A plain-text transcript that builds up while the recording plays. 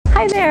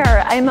Hi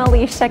there, I'm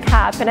Alicia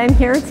Cop and I'm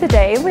here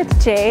today with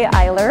Jay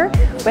Eiler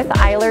with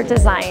Eiler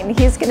Design.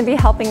 He's going to be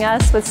helping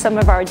us with some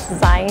of our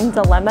design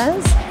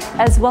dilemmas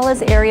as well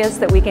as areas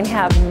that we can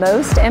have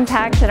most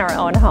impact in our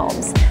own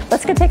homes.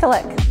 Let's go take a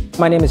look.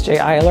 My name is Jay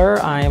Eiler.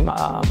 I'm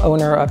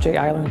owner of Jay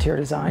Eiler Interior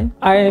Design.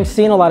 I've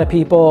seen a lot of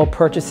people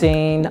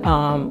purchasing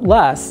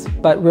less,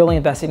 but really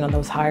investing in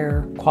those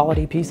higher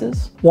quality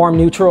pieces. Warm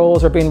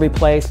neutrals are being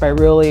replaced by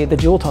the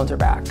jewel tones are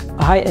back.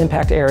 A high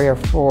impact area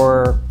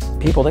for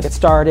people to get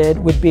started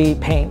would be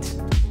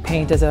paint.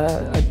 Paint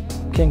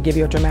can give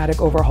you a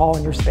dramatic overhaul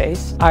in your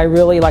space. I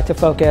really like to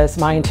focus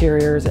my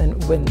interiors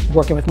and when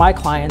working with my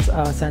clients,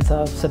 a sense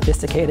of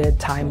sophisticated,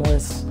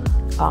 timeless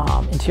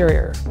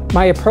interior.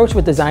 My approach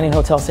with designing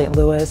Hotel St.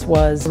 Louis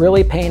was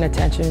really paying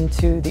attention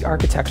to the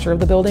architecture of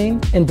the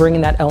building and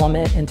bringing that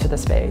element into the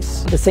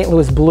space. The St.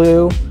 Louis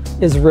blue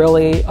is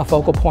really a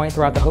focal point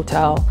throughout the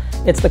hotel.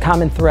 It's the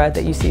common thread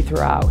that you see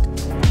throughout.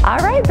 All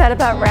right, that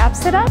about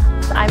wraps it up.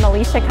 I'm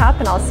Alicia Cop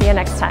and I'll see you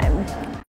next time.